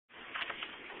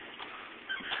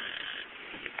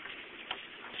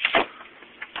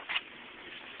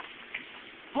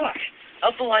Look,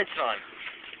 out the lights on.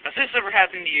 Has this ever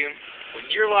happened to you? When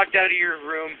you're locked out of your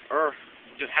room or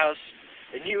the house,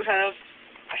 and you have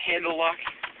a handle lock?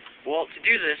 Well, to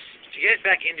do this, to get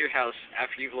back into your house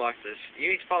after you've locked this,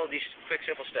 you need to follow these quick,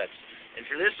 simple steps. And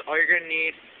for this, all you're going to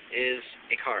need is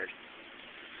a card.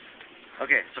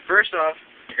 Okay, so first off,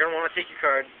 you're going to want to take your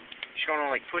card. You're just going to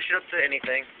like push it up to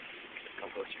anything. Come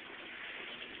closer.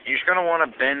 You're just going to want to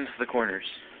bend the corners.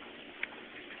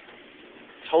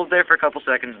 Just hold there for a couple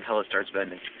seconds until it starts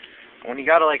bending. When you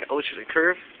got to like literally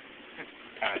curve,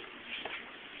 alright.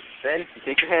 Then you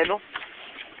take your handle,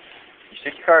 you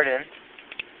stick your card in,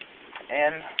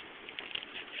 and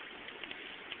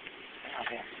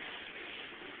okay.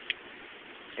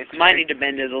 It's might need to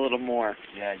bend it a little more.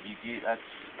 Yeah, that's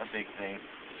a big thing.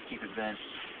 Keep it bent.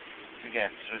 Okay,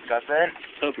 so it's got bent.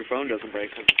 Hope your phone doesn't break.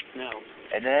 No.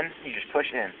 And then you just push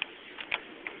in.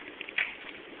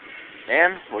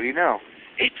 And what do you know?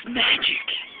 It's magic.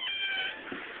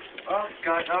 Oh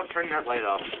God! I'll turn that light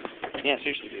off. Yeah,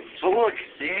 seriously, dude. So look,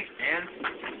 see, and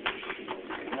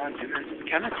come on, zoom in.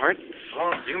 Kind of hard. Come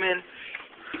on, zoom in.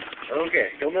 Okay,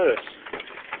 you'll notice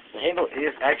the handle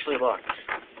is actually locked.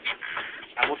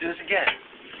 I will do this again,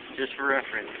 just for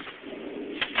reference.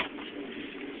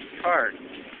 Card.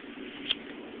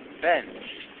 Bend.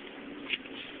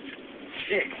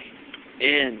 Stick.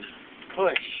 In.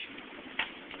 Push.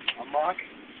 Unlock.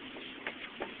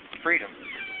 Freedom.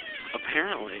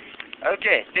 Apparently.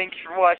 Okay, thank you for watching.